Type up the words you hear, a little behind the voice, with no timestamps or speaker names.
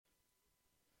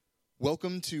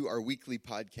Welcome to our weekly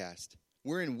podcast.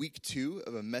 We're in week 2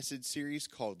 of a message series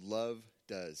called Love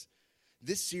Does.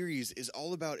 This series is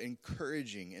all about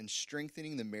encouraging and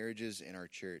strengthening the marriages in our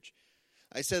church.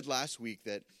 I said last week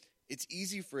that it's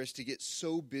easy for us to get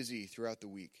so busy throughout the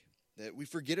week that we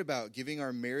forget about giving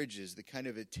our marriages the kind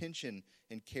of attention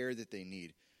and care that they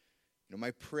need. My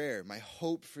prayer, my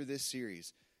hope for this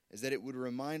series is that it would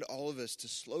remind all of us to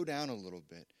slow down a little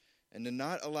bit and to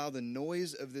not allow the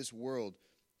noise of this world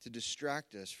to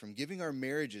distract us from giving our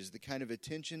marriages the kind of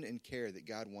attention and care that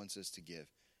God wants us to give.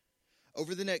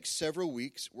 Over the next several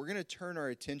weeks, we're going to turn our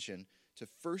attention to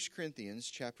 1 Corinthians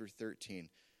chapter 13.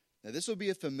 Now, this will be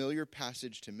a familiar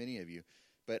passage to many of you,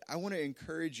 but I want to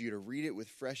encourage you to read it with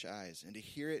fresh eyes and to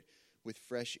hear it with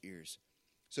fresh ears.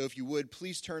 So if you would,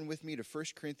 please turn with me to 1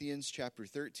 Corinthians chapter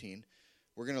 13.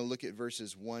 We're going to look at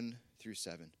verses 1 through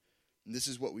 7. And this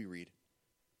is what we read.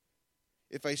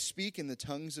 If I speak in the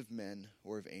tongues of men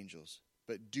or of angels,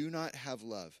 but do not have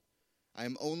love, I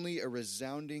am only a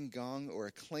resounding gong or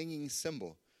a clanging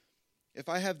cymbal. If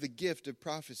I have the gift of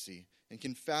prophecy and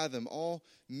can fathom all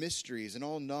mysteries and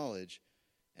all knowledge,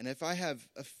 and if I have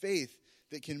a faith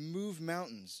that can move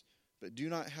mountains, but do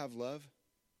not have love,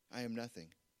 I am nothing.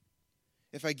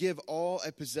 If I give all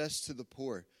I possess to the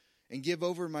poor and give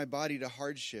over my body to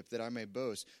hardship that I may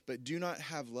boast, but do not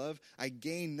have love, I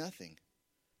gain nothing.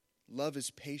 Love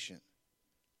is patient.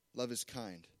 Love is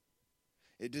kind.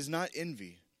 It does not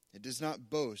envy. It does not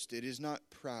boast. It is not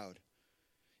proud.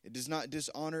 It does not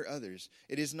dishonor others.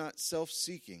 It is not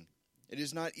self-seeking. It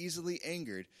is not easily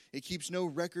angered. It keeps no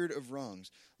record of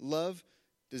wrongs. Love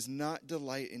does not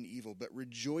delight in evil, but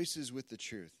rejoices with the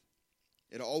truth.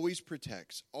 It always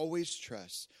protects, always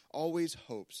trusts, always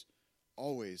hopes,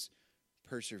 always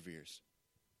perseveres.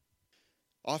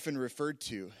 Often referred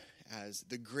to as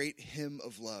the great hymn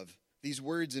of love. These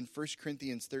words in 1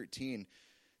 Corinthians 13,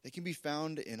 they can be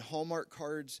found in Hallmark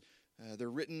cards. They're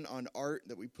written on art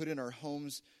that we put in our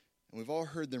homes, and we've all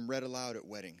heard them read aloud at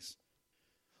weddings.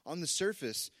 On the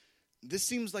surface, this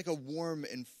seems like a warm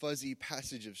and fuzzy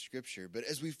passage of Scripture, but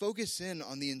as we focus in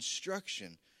on the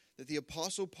instruction that the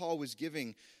Apostle Paul was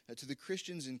giving to the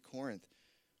Christians in Corinth,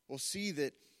 we'll see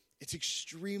that it's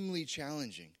extremely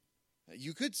challenging.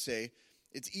 You could say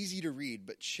it's easy to read,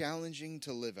 but challenging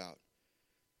to live out.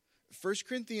 1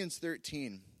 Corinthians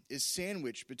 13 is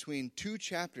sandwiched between two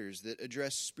chapters that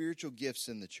address spiritual gifts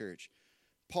in the church.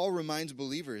 Paul reminds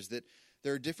believers that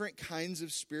there are different kinds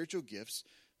of spiritual gifts,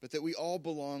 but that we all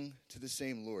belong to the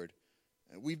same Lord.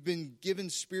 We've been given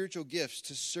spiritual gifts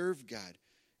to serve God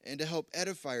and to help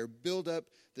edify or build up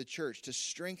the church, to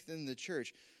strengthen the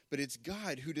church. But it's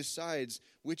God who decides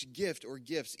which gift or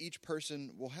gifts each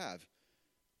person will have.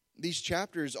 These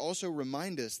chapters also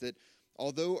remind us that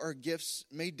although our gifts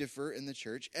may differ in the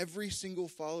church, every single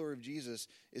follower of Jesus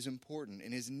is important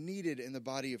and is needed in the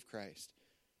body of Christ.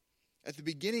 At the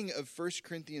beginning of 1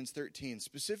 Corinthians 13,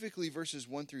 specifically verses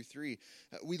 1 through 3,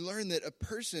 we learn that a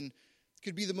person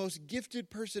could be the most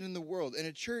gifted person in the world, and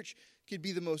a church could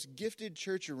be the most gifted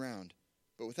church around.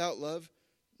 But without love,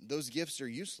 those gifts are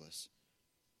useless.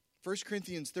 1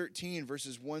 Corinthians 13,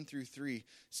 verses 1 through 3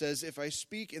 says, If I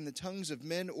speak in the tongues of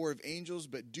men or of angels,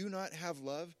 but do not have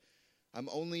love, I'm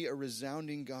only a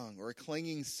resounding gong or a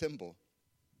clanging cymbal.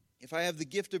 If I have the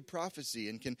gift of prophecy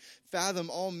and can fathom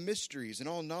all mysteries and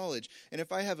all knowledge, and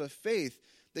if I have a faith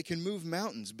that can move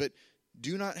mountains, but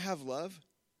do not have love,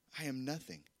 I am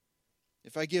nothing.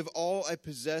 If I give all I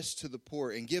possess to the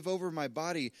poor and give over my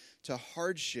body to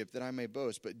hardship that I may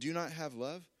boast, but do not have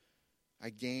love, I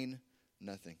gain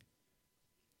nothing.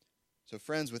 So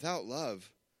friends, without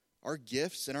love, our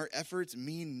gifts and our efforts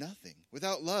mean nothing.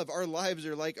 Without love, our lives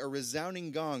are like a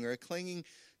resounding gong or a clanging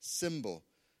cymbal.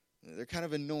 They're kind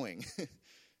of annoying.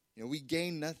 We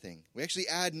gain nothing. We actually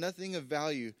add nothing of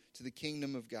value to the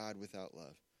kingdom of God without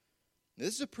love. Now,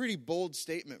 this is a pretty bold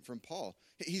statement from Paul.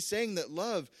 He's saying that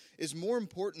love is more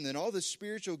important than all the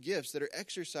spiritual gifts that are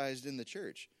exercised in the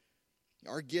church.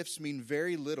 Our gifts mean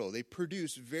very little. They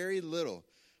produce very little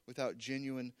without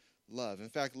genuine love. In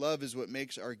fact, love is what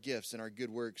makes our gifts and our good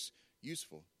works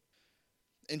useful.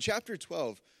 In chapter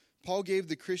 12, Paul gave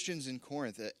the Christians in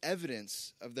Corinth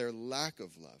evidence of their lack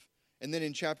of love. And then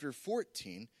in chapter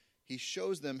 14, he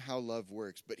shows them how love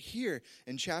works. But here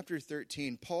in chapter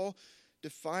 13, Paul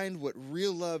defined what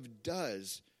real love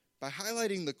does by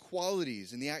highlighting the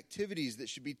qualities and the activities that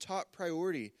should be top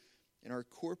priority in our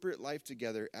corporate life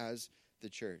together as the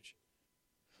church.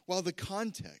 While the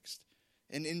context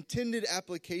and intended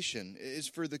application is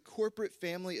for the corporate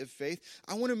family of faith,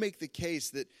 I want to make the case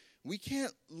that we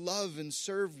can't love and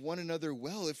serve one another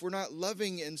well if we're not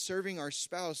loving and serving our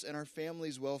spouse and our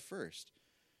families well first.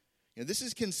 This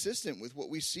is consistent with what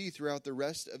we see throughout the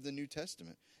rest of the New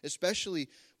Testament, especially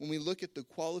when we look at the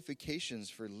qualifications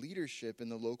for leadership in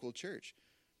the local church.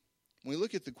 When we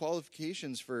look at the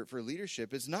qualifications for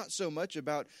leadership, it's not so much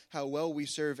about how well we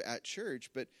serve at church,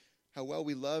 but how well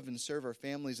we love and serve our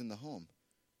families in the home.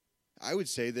 I would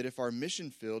say that if our mission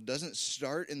field doesn't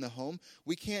start in the home,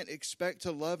 we can't expect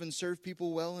to love and serve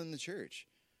people well in the church.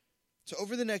 So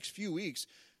over the next few weeks,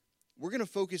 we're going to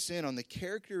focus in on the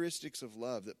characteristics of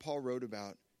love that Paul wrote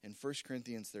about in 1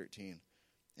 Corinthians 13.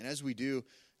 And as we do,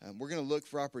 we're going to look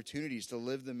for opportunities to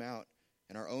live them out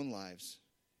in our own lives,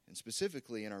 and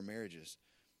specifically in our marriages.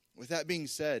 With that being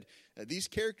said, these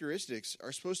characteristics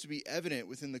are supposed to be evident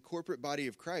within the corporate body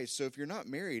of Christ. So if you're not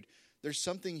married, there's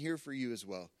something here for you as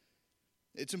well.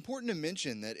 It's important to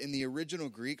mention that in the original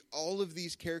Greek, all of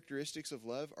these characteristics of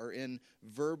love are in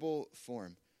verbal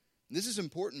form. This is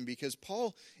important because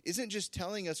Paul isn't just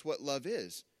telling us what love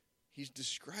is. He's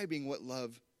describing what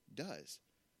love does.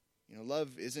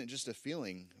 Love isn't just a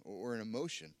feeling or an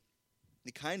emotion.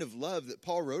 The kind of love that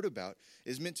Paul wrote about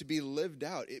is meant to be lived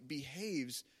out. It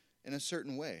behaves in a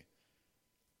certain way.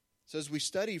 So as we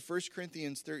study 1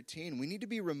 Corinthians 13, we need to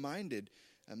be reminded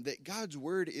that God's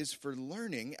word is for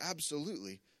learning,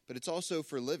 absolutely, but it's also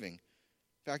for living.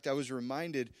 In fact, I was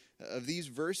reminded of these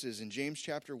verses in James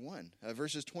chapter 1,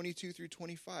 verses 22 through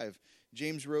 25.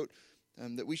 James wrote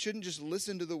that we shouldn't just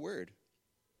listen to the word.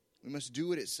 We must do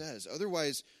what it says.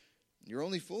 Otherwise, you're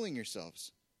only fooling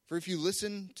yourselves. For if you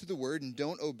listen to the word and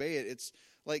don't obey it, it's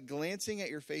like glancing at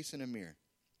your face in a mirror.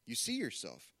 You see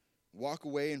yourself, walk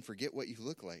away and forget what you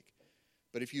look like.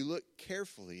 But if you look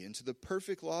carefully into the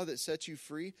perfect law that sets you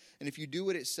free, and if you do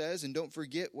what it says and don't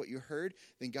forget what you heard,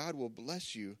 then God will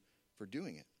bless you for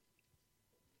doing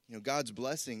it. God's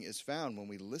blessing is found when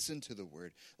we listen to the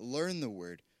word, learn the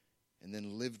word, and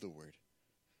then live the word.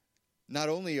 Not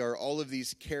only are all of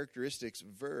these characteristics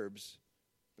verbs,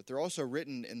 but they're also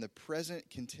written in the present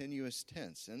continuous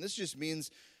tense. And this just means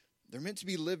they're meant to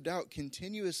be lived out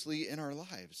continuously in our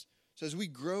lives. So as we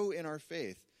grow in our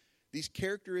faith, these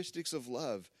characteristics of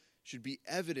love should be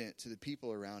evident to the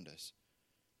people around us.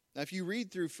 Now, if you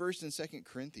read through 1st and 2nd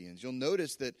Corinthians, you'll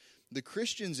notice that the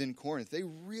Christians in Corinth, they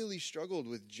really struggled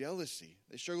with jealousy.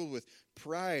 They struggled with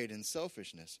pride and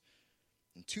selfishness.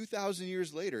 And 2,000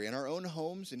 years later, in our own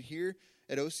homes and here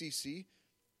at OCC,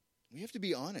 we have to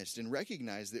be honest and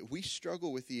recognize that we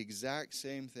struggle with the exact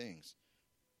same things.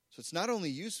 So it's not only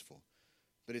useful,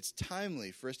 but it's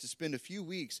timely for us to spend a few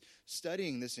weeks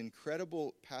studying this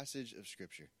incredible passage of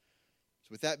Scripture. So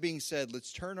with that being said,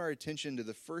 let's turn our attention to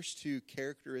the first two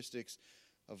characteristics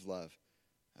of love.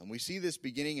 And we see this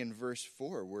beginning in verse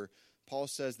 4, where Paul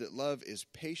says that love is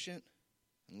patient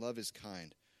and love is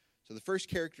kind. So the first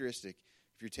characteristic,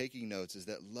 if you're taking notes, is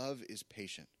that love is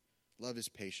patient. Love is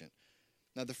patient.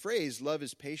 Now the phrase love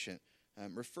is patient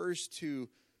refers to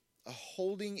a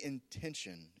holding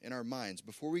intention in our minds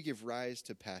before we give rise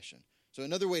to passion. So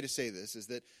another way to say this is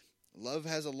that love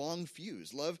has a long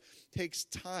fuse. Love takes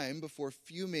time before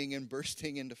fuming and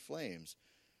bursting into flames.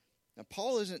 Now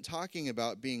Paul isn't talking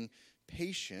about being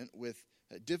patient with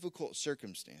difficult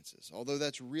circumstances, although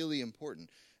that's really important.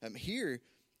 Here,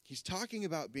 he's talking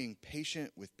about being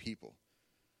patient with people.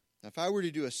 Now, if I were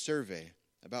to do a survey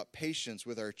about patience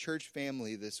with our church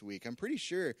family this week, I'm pretty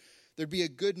sure there'd be a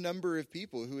good number of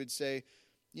people who would say,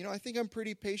 I think I'm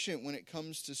pretty patient when it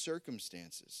comes to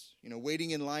circumstances.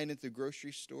 Waiting in line at the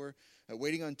grocery store,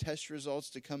 waiting on test results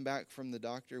to come back from the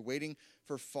doctor, waiting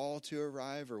for fall to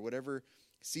arrive or whatever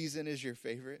season is your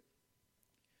favorite.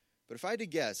 But if I had to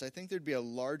guess, I think there'd be a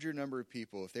larger number of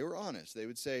people, if they were honest, they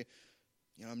would say,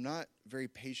 I'm not very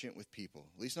patient with people,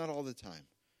 at least not all the time.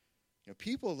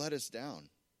 People let us down.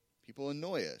 People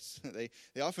annoy us.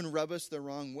 They often rub us the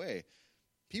wrong way.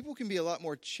 People can be a lot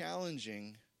more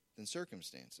challenging than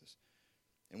circumstances.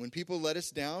 And when people let us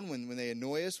down, when they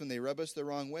annoy us, when they rub us the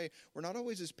wrong way, we're not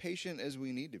always as patient as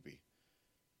we need to be.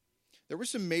 There were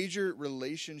some major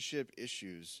relationship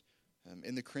issues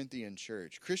in the Corinthian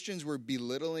church. Christians were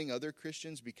belittling other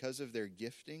Christians because of their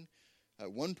gifting.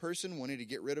 One person wanted to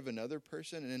get rid of another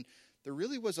person, and there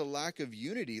really was a lack of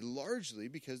unity, largely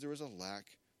because there was a lack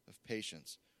of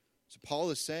patience. So Paul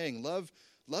is saying love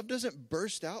doesn't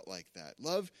burst out like that.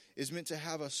 Love is meant to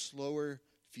have a slower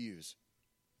fuse.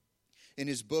 In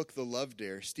his book, The Love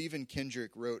Dare, Stephen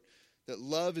Kendrick wrote that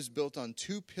love is built on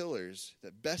two pillars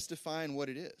that best define what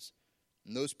it is.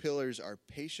 And those pillars are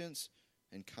patience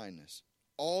and kindness.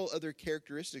 All other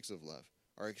characteristics of love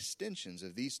are extensions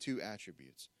of these two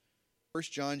attributes. 1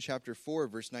 John chapter 4,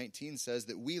 verse 19 says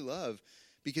that we love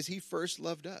because he first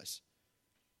loved us.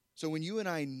 So when you and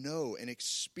I know and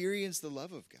experience the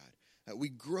love of God, We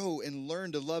grow and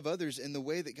learn to love others in the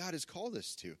way that God has called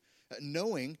us to.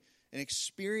 Knowing and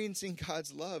experiencing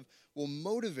God's love will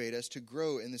motivate us to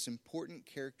grow in this important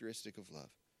characteristic of love,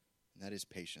 and that is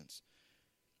patience.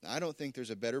 Now, I don't think there's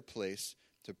a better place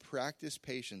to practice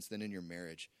patience than in your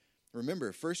marriage.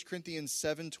 Remember, 1 Corinthians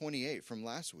 7:28 from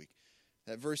last week.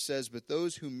 That verse says, "But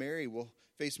those who marry will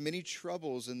face many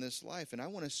troubles in this life, and I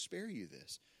want to spare you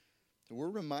this." So we're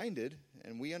reminded,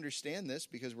 and we understand this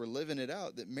because we're living it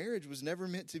out, that marriage was never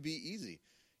meant to be easy.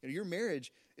 Your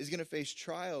marriage is going to face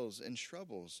trials and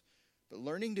troubles. But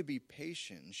learning to be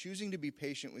patient and choosing to be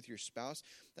patient with your spouse,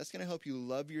 that's going to help you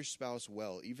love your spouse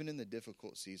well, even in the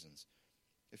difficult seasons.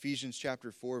 Ephesians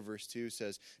chapter 4, verse 2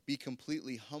 says, "Be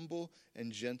completely humble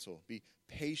and gentle. Be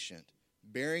patient,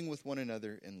 bearing with one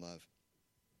another in love."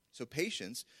 So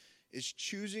patience is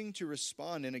choosing to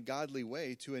respond in a godly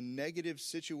way to a negative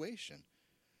situation.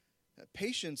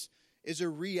 Patience is a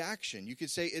reaction. You could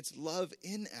say it's love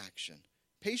in action.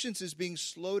 Patience is being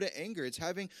slow to anger. It's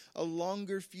having a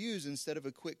longer fuse instead of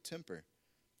a quick temper.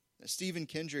 Stephen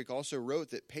Kendrick also wrote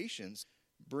that patience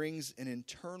brings an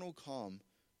internal calm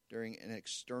during an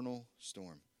external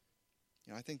storm.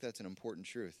 I think that's an important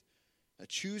truth.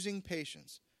 Choosing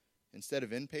patience instead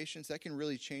of impatience, that can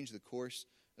really change the course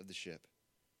of the ship.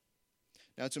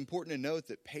 Now, it's important to note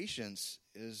that patience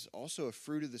is also a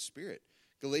fruit of the Spirit.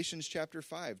 Galatians chapter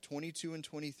 5, 22 and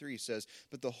 23 says,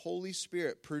 "But the Holy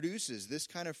Spirit produces this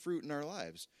kind of fruit in our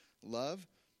lives: love,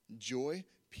 joy,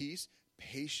 peace,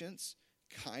 patience,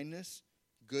 kindness,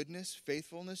 goodness,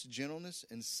 faithfulness, gentleness,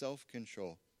 and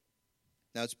self-control."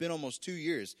 Now, it's been almost 2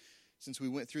 years since we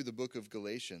went through the book of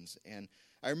Galatians, and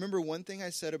I remember one thing I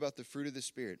said about the fruit of the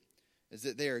Spirit is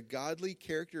that they are godly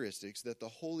characteristics that the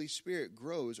Holy Spirit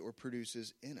grows or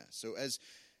produces in us. So as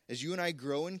you and I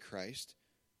grow in Christ,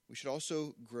 we should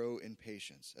also grow in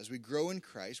patience. As we grow in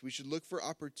Christ, we should look for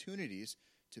opportunities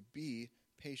to be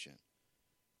patient.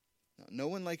 Now, no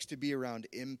one likes to be around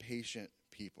impatient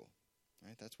people,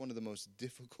 right? That's one of the most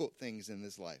difficult things in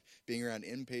this life, being around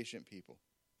impatient people.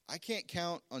 I can't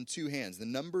count on two hands the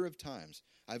number of times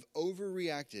I've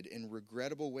overreacted in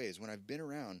regrettable ways when I've been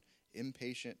around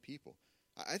impatient people.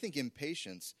 I think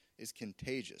impatience is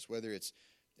contagious, whether it's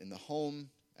in the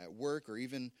home, at work, or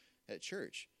even at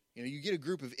church. You get a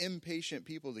group of impatient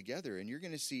people together, and you're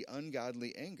going to see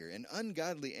ungodly anger. And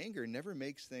ungodly anger never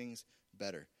makes things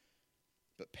better.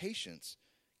 But patience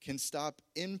can stop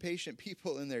impatient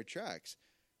people in their tracks.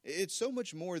 It's so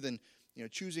much more than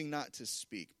choosing not to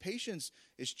speak. Patience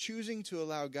is choosing to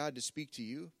allow God to speak to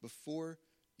you before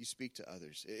you speak to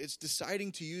others. It's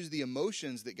deciding to use the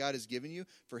emotions that God has given you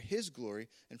for His glory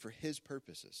and for His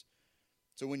purposes.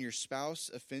 So when your spouse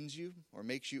offends you or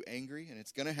makes you angry, and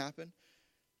it's going to happen,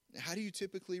 how do you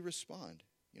typically respond?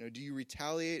 Do you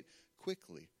retaliate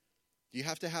quickly? Do you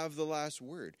have to have the last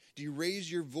word? Do you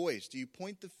raise your voice? Do you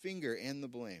point the finger and the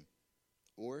blame?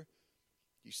 Or do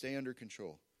you stay under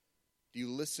control? Do you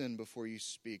listen before you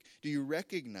speak? Do you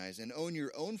recognize and own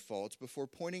your own faults before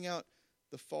pointing out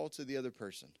the faults of the other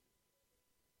person?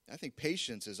 I think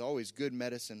patience is always good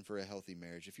medicine for a healthy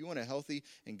marriage. If you want a healthy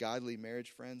and godly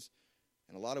marriage, friends,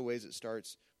 in a lot of ways it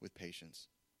starts with patience.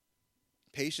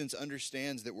 Patience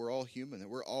understands that we're all human, that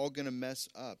we're all going to mess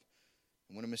up.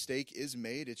 And when a mistake is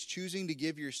made, it's choosing to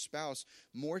give your spouse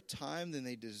more time than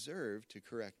they deserve to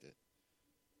correct it.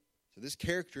 So this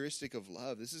characteristic of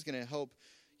love, this is going to help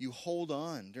you hold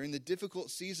on during the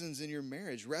difficult seasons in your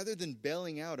marriage rather than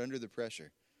bailing out under the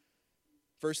pressure.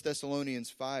 1 Thessalonians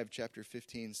 5, chapter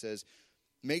 15 says,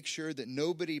 "Make sure that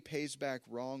nobody pays back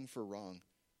wrong for wrong,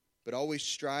 but always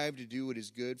strive to do what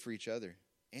is good for each other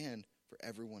and for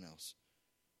everyone else."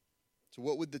 So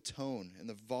what would the tone and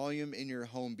the volume in your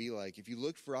home be like if you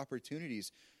looked for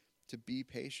opportunities to be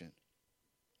patient?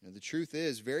 The truth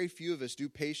is, very few of us do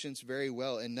patience very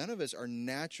well, and none of us are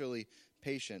naturally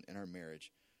patient in our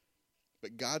marriage.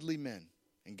 But godly men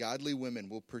and godly women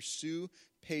will pursue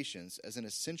patience as an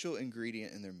essential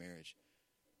ingredient in their marriage.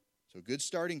 So a good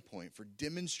starting point for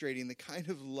demonstrating the kind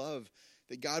of love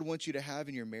that God wants you to have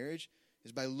in your marriage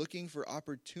is by looking for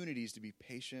opportunities to be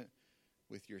patient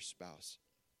with your spouse.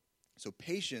 So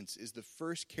patience is the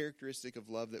first characteristic of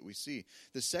love that we see.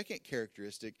 The second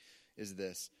characteristic is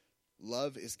this: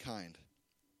 love is kind.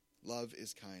 Love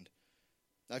is kind.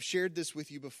 I've shared this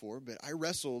with you before, but I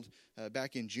wrestled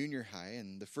back in junior high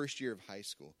and the first year of high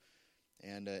school.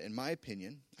 And in my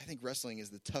opinion, I think wrestling is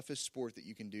the toughest sport that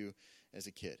you can do as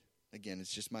a kid. Again,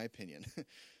 it's just my opinion.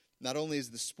 Not only is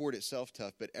the sport itself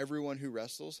tough, but everyone who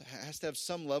wrestles has to have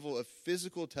some level of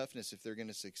physical toughness if they're going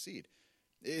to succeed.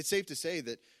 It's safe to say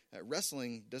that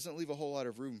wrestling doesn't leave a whole lot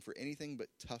of room for anything but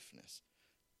toughness.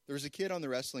 There was a kid on the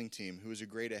wrestling team who was a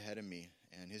grade ahead of me,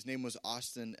 and his name was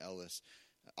Austin Ellis.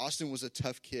 Austin was a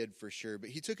tough kid for sure, but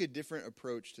he took a different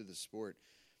approach to the sport.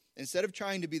 Instead of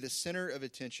trying to be the center of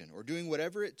attention or doing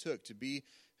whatever it took to be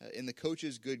in the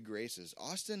coach's good graces,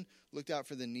 Austin looked out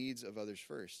for the needs of others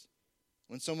first.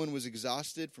 When someone was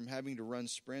exhausted from having to run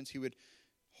sprints, he would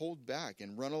hold back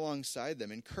and run alongside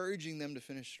them, encouraging them to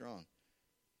finish strong.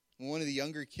 When one of the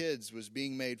younger kids was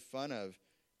being made fun of,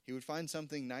 he would find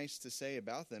something nice to say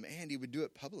about them, and he would do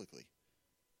it publicly.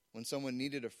 When someone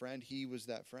needed a friend, he was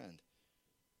that friend.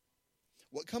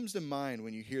 What comes to mind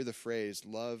when you hear the phrase,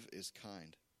 love is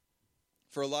kind?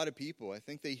 For a lot of people, I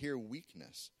think they hear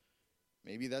weakness.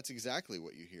 Maybe that's exactly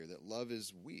what you hear, that love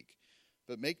is weak.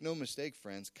 But make no mistake,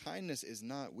 friends, kindness is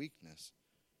not weakness.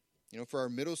 For our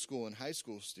middle school and high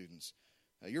school students,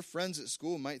 your friends at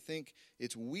school might think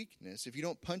it's weakness if you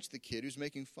don't punch the kid who's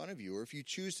making fun of you, or if you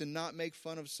choose to not make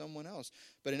fun of someone else.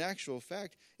 But in actual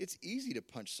fact, it's easy to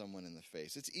punch someone in the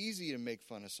face. It's easy to make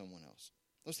fun of someone else.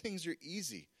 Those things are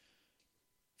easy.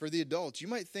 For the adults, you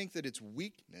might think that it's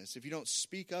weakness if you don't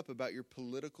speak up about your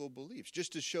political beliefs,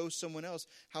 just to show someone else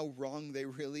how wrong they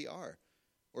really are.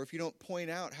 Or if you don't point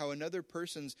out how another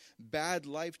person's bad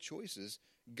life choices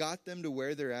got them to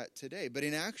where they're at today. But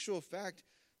in actual fact,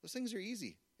 those things are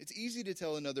easy. It's easy to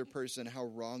tell another person how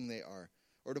wrong they are,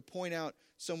 or to point out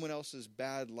someone else's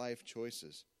bad life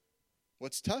choices.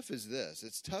 What's tough is this.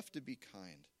 It's tough to be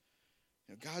kind.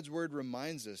 God's word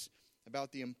reminds us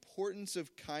about the importance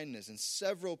of kindness in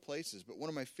several places. But one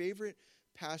of my favorite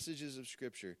passages of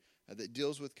Scripture that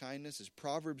deals with kindness is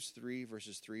Proverbs 3,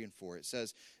 verses 3 and 4. It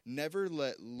says, "Never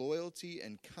let loyalty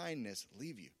and kindness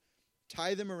leave you.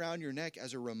 Tie them around your neck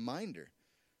as a reminder.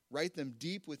 Write them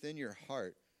deep within your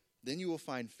heart. Then you will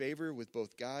find favor with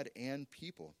both God and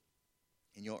people,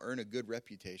 and you'll earn a good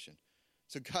reputation."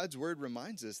 So God's word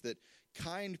reminds us that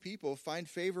kind people find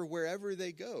favor wherever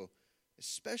they go,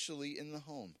 especially in the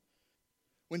home.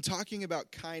 When talking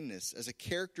about kindness as a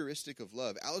characteristic of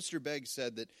love, Alistair Begg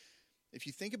said that if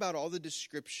you think about all the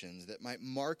descriptions that might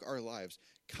mark our lives,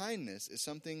 kindness is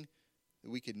something that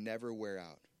we could never wear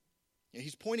out.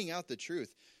 He's pointing out the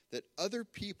truth that other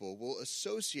people will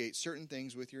associate certain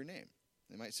things with your name.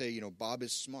 They might say, Bob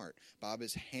is smart, Bob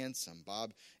is handsome,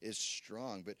 Bob is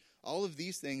strong. But all of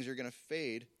these things are going to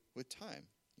fade with time.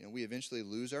 We eventually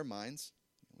lose our minds,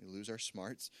 we lose our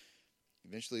smarts,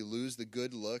 eventually lose the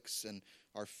good looks, and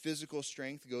our physical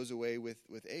strength goes away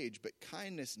with age. But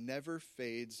kindness never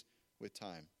fades with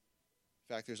time.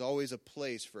 In fact, there's always a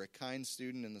place for a kind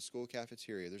student in the school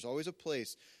cafeteria. There's always a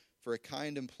place for a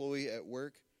kind employee at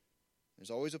work.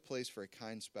 There's always a place for a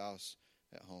kind spouse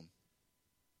at home.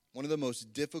 One of the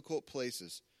most difficult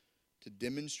places to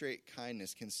demonstrate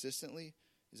kindness consistently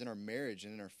is in our marriage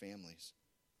and in our families.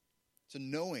 So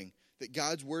knowing that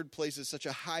God's word places such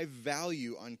a high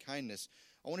value on kindness,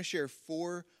 I want to share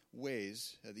 4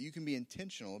 ways that you can be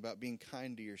intentional about being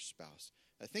kind to your spouse.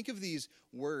 Think of these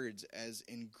words as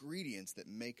ingredients that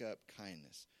make up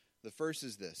kindness. The first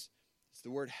is this. It's the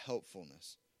word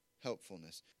helpfulness.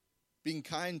 Helpfulness. Being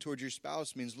kind towards your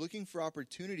spouse means looking for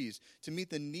opportunities to meet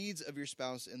the needs of your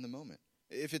spouse in the moment.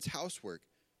 If it's housework,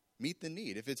 meet the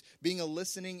need. If it's being a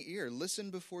listening ear, listen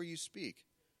before you speak.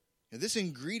 Now, this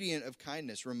ingredient of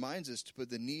kindness reminds us to put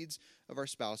the needs of our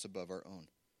spouse above our own.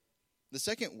 The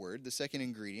second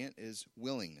ingredient is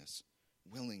willingness.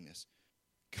 Willingness.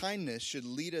 Kindness should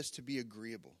lead us to be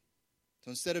agreeable. So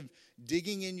instead of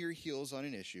digging in your heels on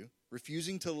an issue,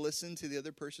 refusing to listen to the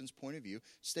other person's point of view,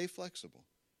 stay flexible.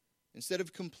 Instead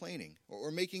of complaining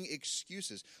or making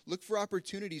excuses, look for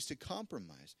opportunities to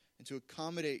compromise and to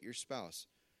accommodate your spouse.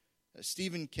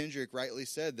 Stephen Kendrick rightly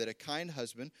said that a kind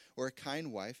husband or a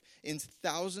kind wife ends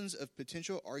thousands of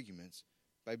potential arguments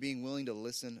by being willing to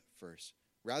listen first,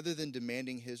 rather than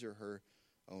demanding his or her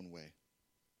own way.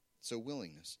 So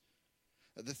willingness.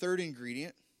 The third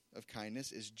ingredient of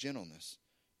kindness is gentleness.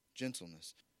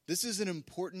 Gentleness. This is an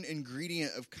important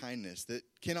ingredient of kindness that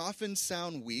can often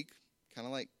sound weak, kind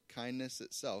of like kindness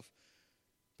itself,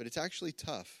 but it's actually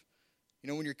tough.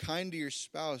 When you're kind to your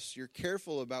spouse, you're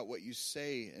careful about what you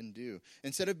say and do.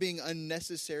 Instead of being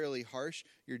unnecessarily harsh,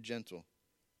 you're gentle.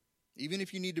 Even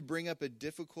if you need to bring up a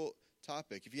difficult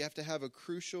topic, if you have to have a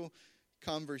crucial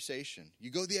conversation,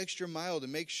 you go the extra mile to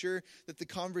make sure that the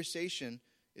conversation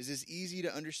is as easy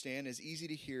to understand, as easy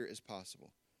to hear as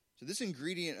possible. So this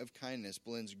ingredient of kindness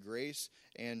blends grace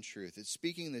and truth. It's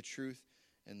speaking the truth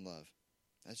in love.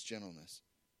 That's gentleness.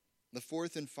 The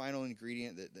fourth and final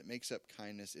ingredient that makes up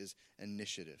kindness is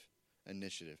initiative.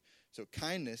 Initiative. So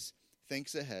kindness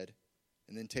thinks ahead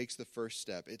and then takes the first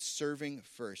step. It's serving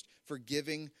first,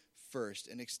 forgiving first,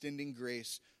 and extending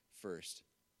grace first.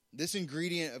 This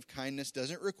ingredient of kindness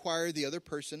doesn't require the other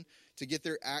person to get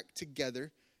their act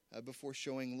together before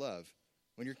showing love.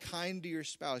 When you're kind to your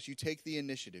spouse, you take the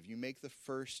initiative. You make the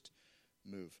first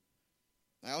move.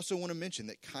 I also want to mention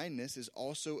that kindness is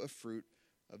also a fruit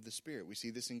of the Spirit. We see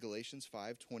this in Galatians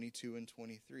 5:22 and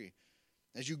 23.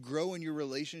 As you grow in your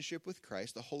relationship with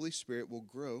Christ, the Holy Spirit will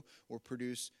grow or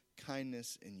produce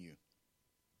kindness in you.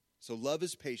 So love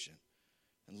is patient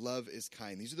and love is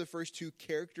kind. These are the first two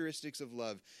characteristics of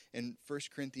love in 1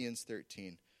 Corinthians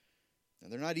 13. Now,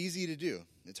 they're not easy to do.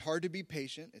 It's hard to be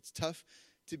patient. It's tough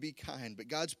to be kind. But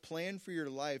God's plan for your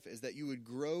life is that you would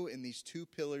grow in these two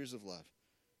pillars of love.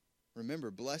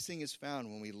 Remember, blessing is found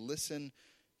when we listen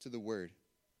to the Word,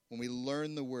 when we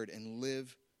learn the Word and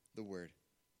live the Word.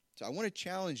 So I want to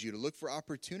challenge you to look for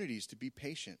opportunities to be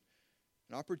patient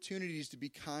and opportunities to be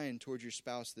kind towards your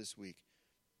spouse this week.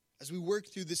 As we work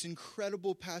through this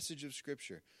incredible passage of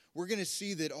Scripture, we're going to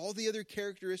see that all the other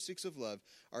characteristics of love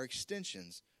are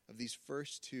extensions of these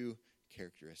first two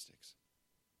characteristics.